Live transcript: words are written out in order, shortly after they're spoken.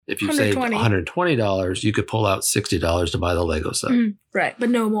if you saved $120, you could pull out $60 to buy the Lego set. Right, but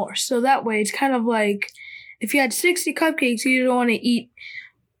no more. So that way, it's kind of like if you had 60 cupcakes, you don't want to eat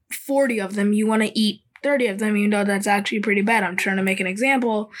 40 of them. You want to eat 30 of them, even though that's actually pretty bad. I'm trying to make an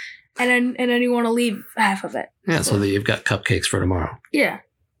example. And then you want to leave half of it. Yeah, so that you've got cupcakes for tomorrow. Yeah,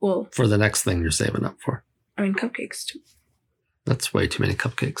 well. For the next thing you're saving up for. I mean, cupcakes too. That's way too many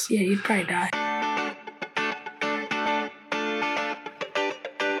cupcakes. Yeah, you'd probably die.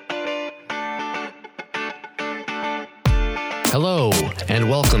 Hello, and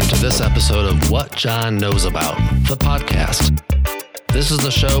welcome to this episode of What John Knows About, the podcast. This is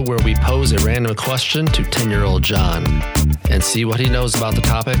the show where we pose a random question to 10-year-old John and see what he knows about the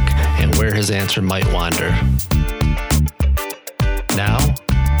topic and where his answer might wander. Now,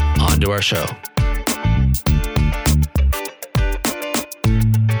 on to our show.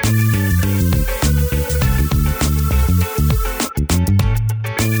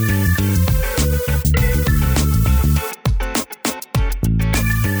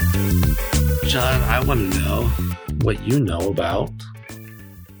 John, I want to know what you know about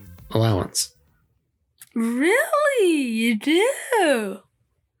allowance. Really? You do?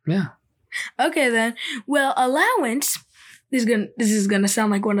 Yeah. Okay, then. Well, allowance, this is gonna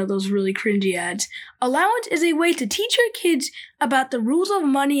sound like one of those really cringy ads. Allowance is a way to teach your kids about the rules of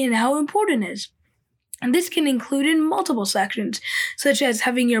money and how important it is. And this can include in multiple sections, such as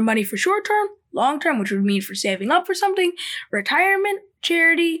having your money for short-term, long-term, which would mean for saving up for something, retirement,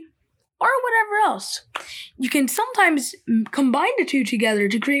 charity, or whatever else. You can sometimes combine the two together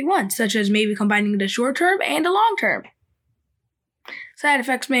to create one, such as maybe combining the short term and the long term. Side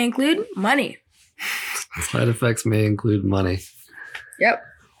effects may include money. Side effects may include money. Yep.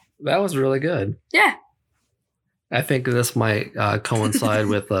 That was really good. Yeah. I think this might coincide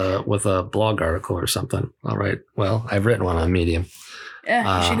with a blog article or something. All right. Well, I've written one on Medium.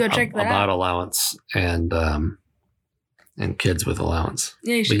 Yeah, you should go check that out. About allowance and kids with allowance.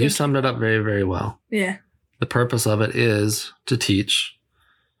 Yeah, you summed it up very, very well. Yeah. The purpose of it is to teach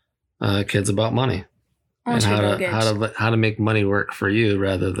kids about money and how to make money work for you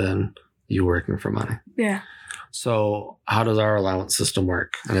rather than you working for money. Yeah. So how does our allowance system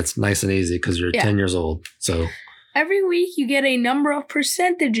work? And it's nice and easy because you're 10 years old. So every week you get a number of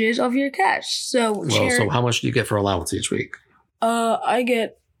percentages of your cash. So how much do you get for allowance each week? I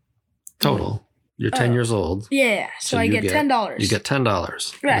get total. You're 10 years old. Yeah, so I get $10. You get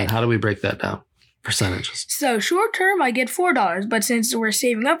 $10. Right. And then how do we break that down? Percentages. So short term, I get $4. But since we're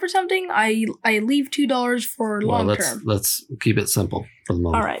saving up for something, I leave $2 for long term. Let's keep it simple for the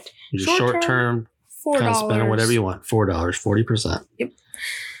moment. All right. Short term, $4. Kind of spend whatever you want. $4, 40%. Yep.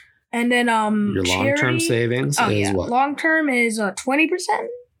 And then your long term savings is what? Long term is 20%.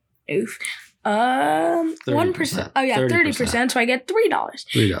 Oof. 1%. Oh yeah, 30%. So I get $3.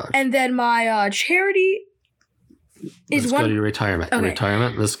 $3. And then my charity is Let's go to your retirement. Okay.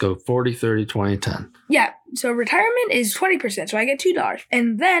 Retirement, let's go 40, 30, 20, 10. Yeah. So retirement is 20%. So I get $2.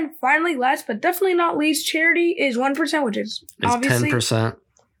 And then finally, last but definitely not least, charity is 1%, which is obviously 10%.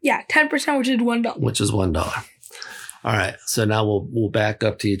 Yeah, 10%, which is $1. Which is $1. All right. So now we'll back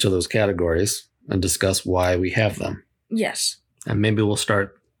up to each of those categories and discuss why we have them. Yes. And maybe we'll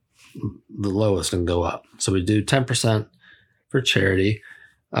start the lowest and go up. So we do 10% for charity.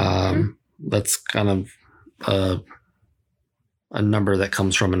 That's kind of a number that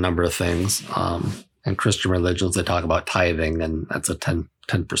comes from a number of things. In Christian religions, they talk about tithing, and that's a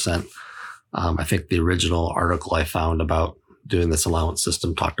 10%. I think the original article I found about doing this allowance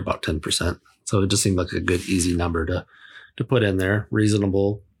system talked about 10%. So it just seemed like a good, easy number to put in there,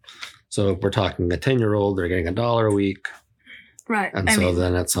 reasonable. So if we're talking a 10-year-old, they're getting $1 a week. Right. And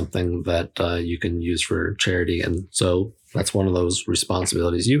then that's something that you can use for charity. And so that's one of those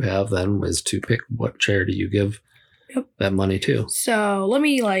responsibilities you have then is to pick what charity you give that money to. So let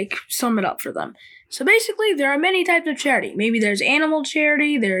me sum it up for them. So basically there are many types of charity. Maybe there's animal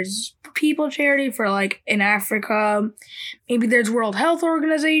charity, there's people charity for in Africa. Maybe there's World Health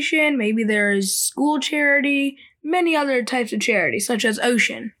Organization. Maybe there's school charity. Many other types of charity, such as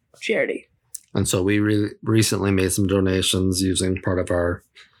ocean charity. And so we recently made some donations using part of our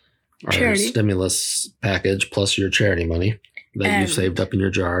stimulus package plus your charity money that you've saved up in your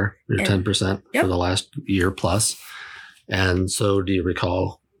jar, your 10% for the last year plus. And so do you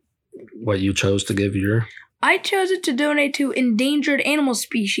recall what you chose to give your? I chose it to donate to endangered animal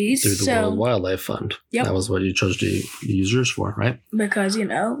species. Through the World Wildlife Fund. Yep. That was what you chose to use yours for, right? Because,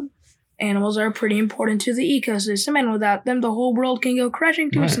 animals are pretty important to the ecosystem, and without them, the whole world can go crashing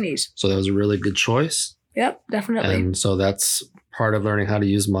to its knees. So that was a really good choice. Yep, definitely. And so that's part of learning how to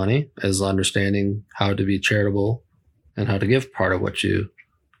use money is understanding how to be charitable and how to give part of what you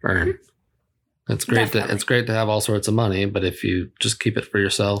earn. It's great Definitely. it's great to have all sorts of money, but if you just keep it for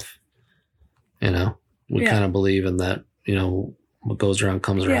yourself, we kind of believe in that, what goes around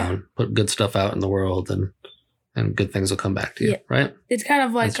comes around. Put good stuff out in the world and good things will come back to you, right? It's kind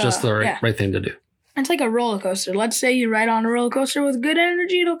of like it's just the right thing to do. It's like a roller coaster. Let's say you ride on a roller coaster with good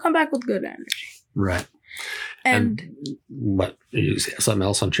energy, it'll come back with good energy. Right. And what, you say something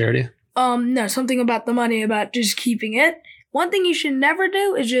else on charity? No, something about the money, about just keeping it. One thing you should never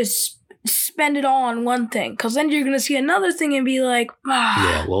do is just spend it all on one thing, because then you're going to see another thing and be like,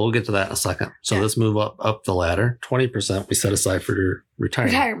 Yeah, well, we'll get to that in a second. So let's move up the ladder. 20% we set aside for your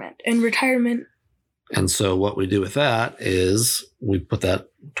retirement. And so what we do with that is we put that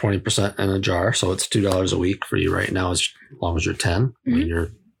 20% in a jar. So it's $2 a week for you right now, as long as you're 10.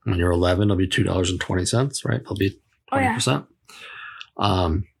 Mm-hmm. When you're 11, it'll be $2.20, right? It'll be 20%.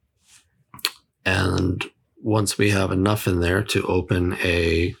 And once we have enough in there to open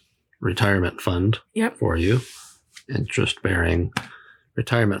a retirement fund for you, interest-bearing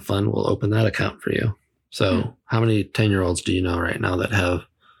retirement fund, we'll open that account for you. So how many 10-year-olds do you know right now that have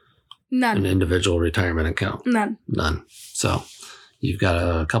an individual retirement account? None. So you've got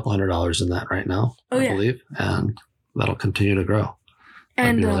a couple $100 in that right now, I believe, and that'll continue to grow.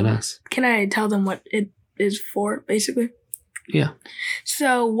 That'd be really nice. Can I tell them what it is for, basically? Yeah.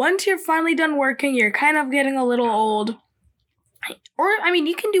 So once you're finally done working, you're kind of getting a little old. Or,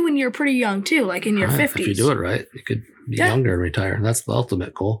 you can do when you're pretty young, too, like in your 50s. If you do it right, you could be younger and retire. That's the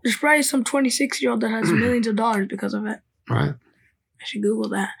ultimate goal. There's probably some 26-year-old that has millions of dollars because of it. Right. I should Google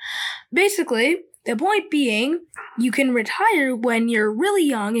that. Basically, the point being, you can retire when you're really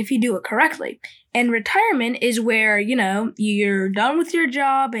young if you do it correctly. And retirement is where, you're done with your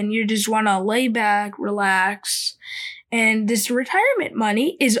job and you just want to lay back, relax. And this retirement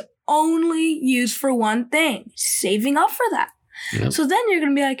money is only used for one thing, saving up for that. Yep. So then you're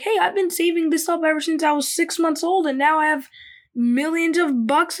going to be like, hey, I've been saving this up ever since I was 6 months old, and now I have millions of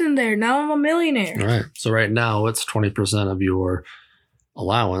bucks in there. Now I'm a millionaire. Right. So right now it's 20% of your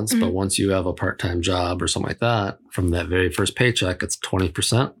allowance, but once you have a part-time job or something like that, from that very first paycheck, it's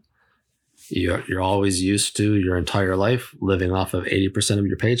 20%. You're always used to your entire life living off of 80% of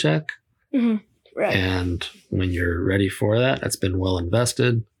your paycheck. Mm-hmm. Right. And when you're ready for that, it's been well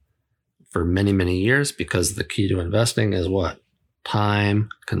invested for many, many years, because the key to investing is what? Time,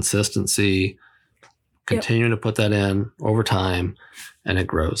 consistency, continue to put that in over time, and it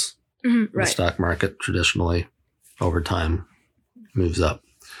grows. Mm-hmm. Right. The stock market traditionally over time moves up.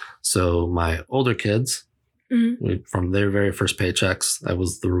 So my older kids, from their very first paychecks, that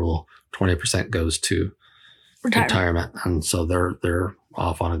was the rule. 20% goes to retirement. And so they're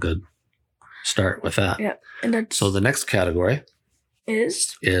off on a good start with that. Yeah. And so the next category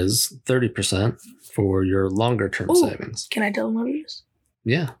is 30% for your longer term savings. Can I tell them what it is?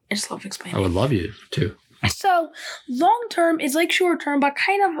 Yeah. I just love explaining. I would love you to. So long term is like short term, but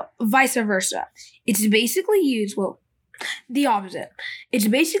kind of vice versa. It's basically used, the opposite. It's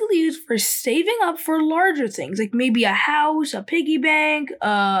basically used for saving up for larger things, like maybe a house, a piggy bank,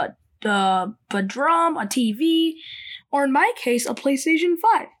 a drum, a TV, or in my case, a PlayStation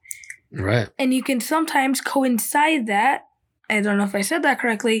 5. Right. And you can sometimes coincide that, I don't know if I said that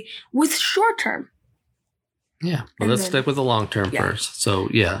correctly, with short term. Yeah. Well, let's stick with the long term first. So,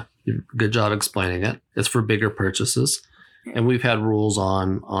 good job explaining it. It's for bigger purchases. Yeah. And we've had rules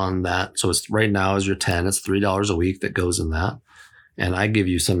on that. So it's right now as you're 10, it's $3 a week that goes in that. And I give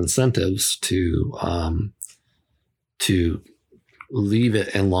you some incentives to leave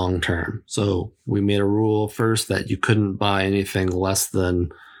it in long term. So we made a rule first that you couldn't buy anything less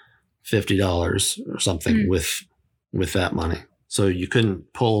than $50 or something with that money. So you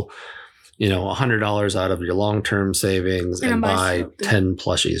couldn't pull, $100 out of your long-term savings and buy 10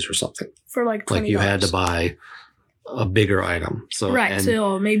 plushies or something. For like $20. Like you had to buy a bigger item. So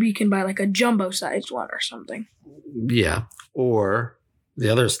so maybe you can buy like a jumbo-sized one or something. Yeah. Or the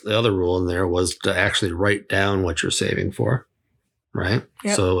other rule in there was to actually write down what you're saving for. Right.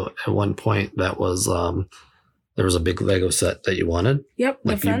 Yep. So at one point that was there was a big Lego set that you wanted. Yep.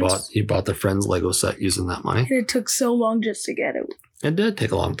 Like you bought the Friends Lego set using that money. And it took so long just to get it. It did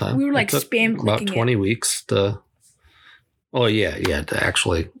take a long time. We were like spam clicking about 20 weeks to. Oh yeah, to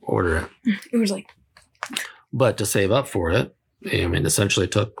actually order it. It was like. But to save up for it, essentially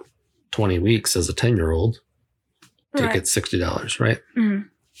took 20 weeks as a 10-year-old to get $60, right? Mm-hmm.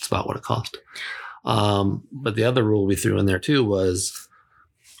 It's about what it cost. But the other rule we threw in there too was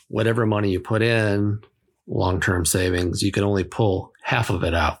whatever money you put in long-term savings, you can only pull half of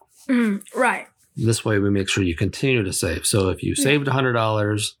it out. Mm-hmm. Right. This way we make sure you continue to save. So if you saved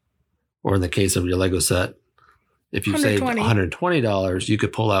 $100, or in the case of your Lego set, if you saved $120. $120, you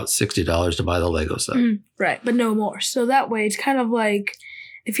could pull out $60 to buy the Lego set. Right, but no more. So that way, it's kind of like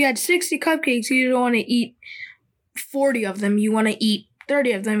if you had 60 cupcakes, you don't want to eat 40 of them. You want to eat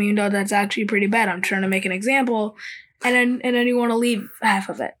 30 of them, even though that's actually pretty bad. I'm trying to make an example. And then you want to leave half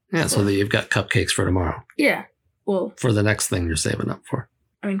of it. Yeah, so that you've got cupcakes for tomorrow. Yeah. Well, for the next thing you're saving up for.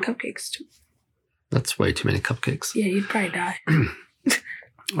 I mean, cupcakes too. That's way too many cupcakes. Yeah, you'd probably die.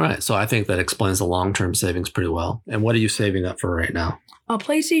 All right, so I think that explains the long-term savings pretty well. And what are you saving up for right now? A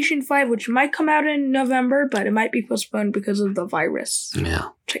PlayStation 5, which might come out in November, but it might be postponed because of the virus. Yeah.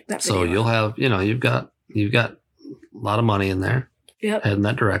 Check that So video you'll have, you've got a lot of money in there. Yep. Head in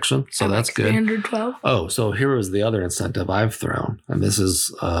that direction. So that's like good. 312. Oh, so here was the other incentive I've thrown. And this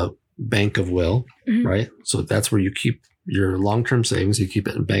is Bank of Will, right? So that's where you keep your long-term savings. You keep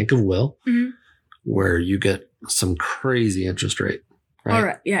it in Bank of Will, where you get some crazy interest rate. Right? All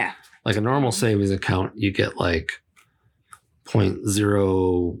right. Yeah. Like a normal savings account, you get like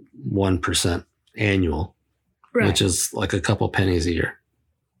 0.01% annual, which is like a couple pennies a year.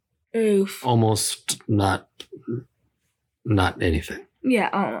 Oof. Almost not anything. Yeah,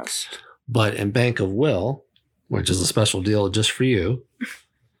 almost. But in Bank of Will, which is a special deal just for you,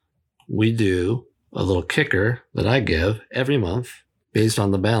 we do a little kicker that I give every month based on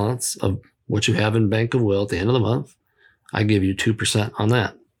the balance of what you have in Bank of Will at the end of the month. I give you 2% on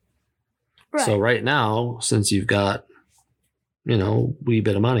that. Right. So right now, since you've got, wee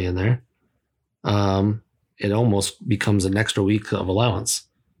bit of money in there, it almost becomes an extra week of allowance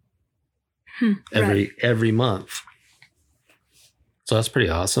every month. So that's pretty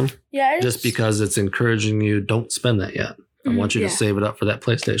awesome. Yeah. Just because it's encouraging you, don't spend that yet. I want you to save it up for that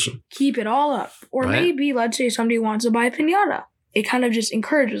PlayStation. Keep it all up. Or maybe, let's say somebody wants to buy a piñata. It kind of just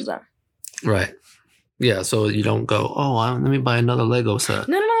encourages them. Right. Yeah, so you don't go, let me buy another Lego set.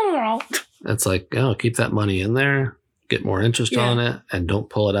 No. It's like, keep that money in there, get more interest on it, and don't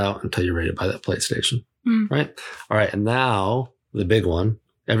pull it out until you're ready to buy that PlayStation. Right? All right, and now the big one.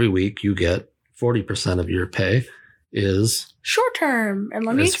 Every week you get 40% of your pay is short term. And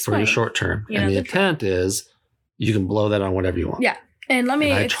let me explain. For your short term. And the intent is you can blow that on whatever you want. Yeah. And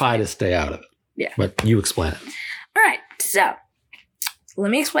I try to stay out of it. Yeah. But you explain it. All right. So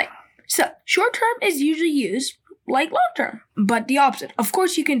let me explain. So short term is usually used like long term, but the opposite. Of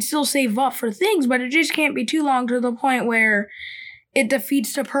course, you can still save up for things, but it just can't be too long to the point where it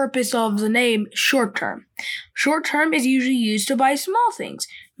defeats the purpose of the name short term. Short term is usually used to buy small things.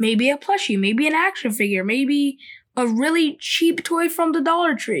 Maybe a plushie, maybe an action figure, maybe a really cheap toy from the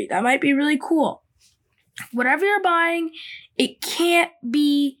Dollar Tree. That might be really cool. Whatever you're buying, it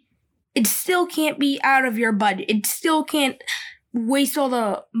still can't be out of your budget. It still can't waste all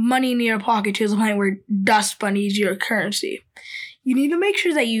the money in your pocket to the point where dust money is your currency. You need to make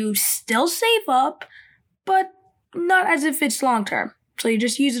sure that you still save up, but not as if it's long term. So you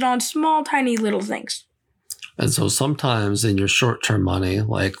just use it on small, tiny little things. And so sometimes in your short-term money,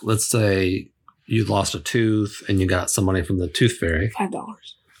 like let's say you lost a tooth and you got some money from the tooth fairy. $5.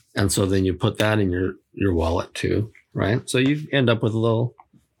 And so then you put that in your wallet too, right? So you end up with a little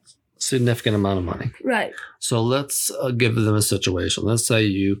significant amount of money. Right. So let's give them a situation. Let's say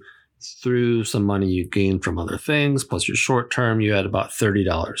you threw some money you gained from other things, plus your short term, you had about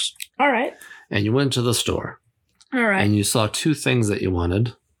 $30. All right. And you went to the store. All right. And you saw two things that you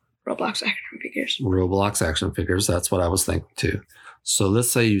wanted. Roblox action figures. Roblox action figures. That's what I was thinking too. So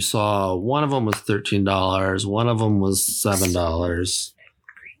let's say you saw one of them was $13. One of them was $7.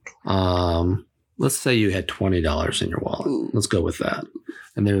 Let's say you had $20 in your wallet. Ooh. Let's go with that.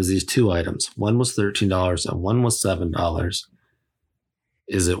 And there was these two items. One was $13 and one was $7.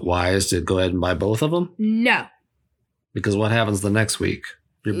 Is it wise to go ahead and buy both of them? No. Because what happens the next week?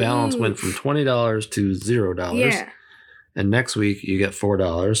 Your balance went from $20 to $0. Yeah. And next week you get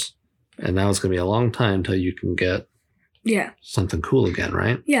 $4. And now it's going to be a long time until you can get something cool again,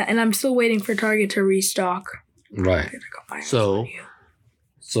 right? Yeah, and I'm still waiting for Target to restock. Right. So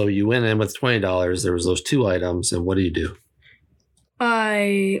you went in with $20. There was those two items. And what do?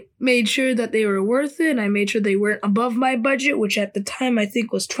 I made sure that they were worth it. I made sure they weren't above my budget, which at the time I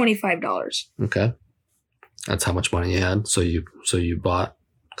think was $25. Okay. That's how much money you had. So you bought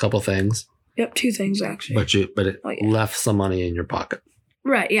a couple things. Yep, two things actually. But it left some money in your pocket.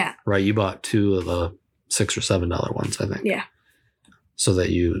 Right, yeah. Right, you bought two of the $6 or $7 ones, I think. Yeah. So that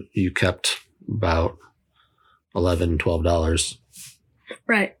you kept about $11, $12.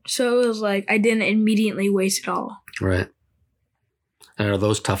 Right. So it was like I didn't immediately waste it all. Right. And are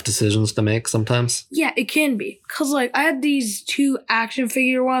those tough decisions to make sometimes? Yeah, it can be. Because, like, I had these two action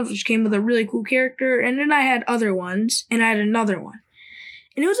figure ones, which came with a really cool character, and then I had other ones, and I had another one.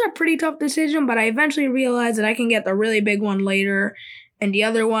 And it was a pretty tough decision, but I eventually realized that I can get the really big one later. And the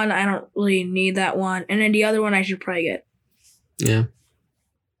other one, I don't really need that one. And then the other one I should probably get. Yeah.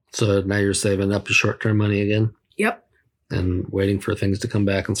 So now you're saving up your short-term money again? Yep. And waiting for things to come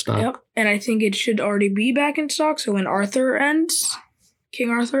back in stock? Yep. And I think it should already be back in stock. So when Arthur ends,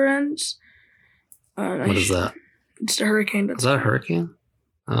 King Arthur ends. What is that? It's the hurricane. Is that a hurricane?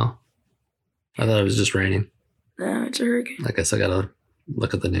 Oh. I thought it was just raining. No, it's a hurricane. I guess I gotta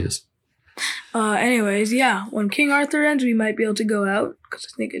look at the news. Anyways, yeah. When King Arthur ends, we might be able to go out. Because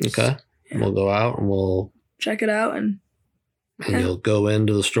I think it's... Okay. Yeah. We'll go out and we'll... check it out. And you'll go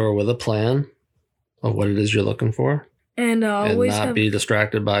into the store with a plan of what it is you're looking for. And always not be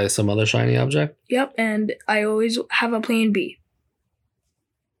distracted by some other shiny object? Yep. And I always have a plan B.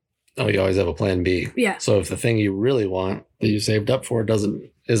 Oh, you always have a plan B. Yeah. So if the thing you really want that you saved up for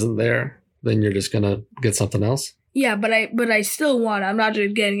isn't there, then you're just gonna get something else? Yeah, but I still want it. I'm not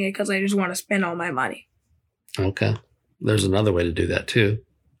just getting it because I just want to spend all my money. Okay. There's another way to do that too,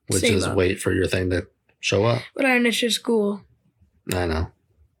 which is wait for your thing to show up. But it's just cool. I know.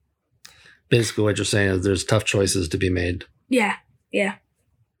 Basically what you're saying is there's tough choices to be made. Yeah. Yeah.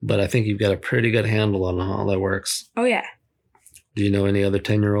 But I think you've got a pretty good handle on how that works. Oh, yeah. Do you know any other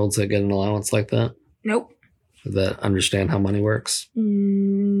 10-year-olds that get an allowance like that? Nope. That understand how money works?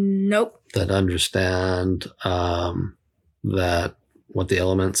 Nope. That understand that what the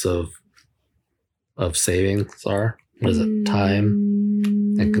elements of savings are? What is it?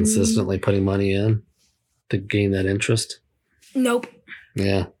 Time and consistently putting money in to gain that interest? Nope.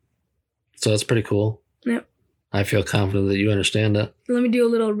 Yeah. So that's pretty cool. Yep. I feel confident that you understand it. Let me do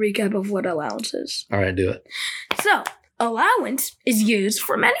a little recap of what allowance is. All right, do it. So, allowance is used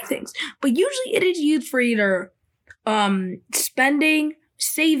for many things, but usually it is used for either spending,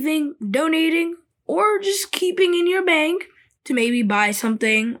 saving, donating, or just keeping in your bank to maybe buy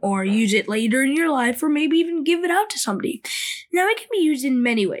something or use it later in your life or maybe even give it out to somebody. Now, it can be used in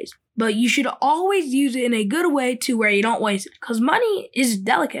many ways, but you should always use it in a good way to where you don't waste it because money is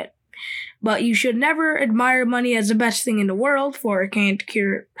delicate. But you should never admire money as the best thing in the world, for it can't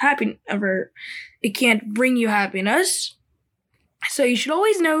cure happiness, or it can't bring you happiness. So you should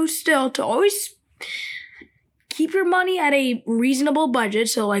always know still to always keep your money at a reasonable budget.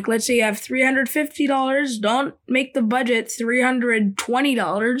 So like, let's say you have $350. Don't make the budget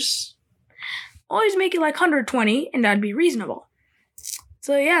 $320. Always make it like $120, and that'd be reasonable.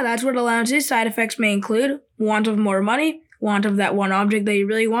 So yeah, that's what allowance is. Side effects may include want of more money, want of that one object that you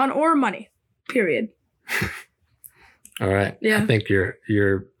really want, or money. Period. All right. Yeah. I think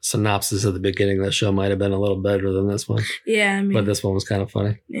your synopsis at the beginning of the show might have been a little better than this one. Yeah, I mean, but this one was kind of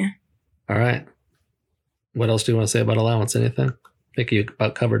funny. Yeah. All right. What else do you want to say about allowance? Anything? I think you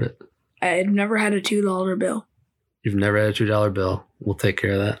about covered it. I've never had a $2 bill. You've never had a $2 bill. We'll take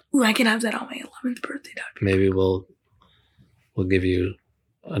care of that. Ooh, I can have that on my 11th birthday. Maybe we'll give you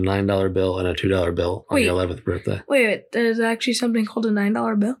a $9 bill and a $2 bill on your 11th birthday. Wait, there's actually something called a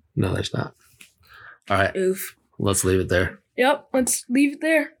 $9 bill? No, there's not. All right. Oof. Let's leave it there. Yep, let's leave it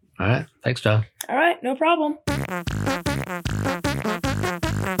there. All right. Thanks, John. All right, no problem.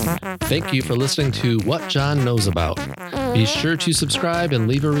 Thank you for listening to What John Knows About. Be sure to subscribe and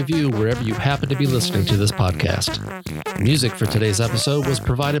leave a review wherever you happen to be listening to this podcast. Music for today's episode was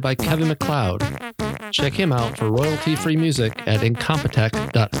provided by Kevin MacLeod. Check him out for royalty-free music at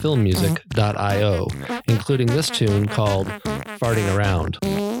incompetech.filmmusic.io, including this tune called Farting Around.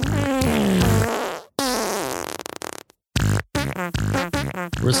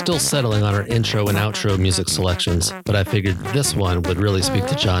 We're still settling on our intro and outro music selections, but I figured this one would really speak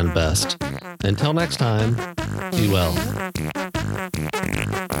to John best. Until next time, be well.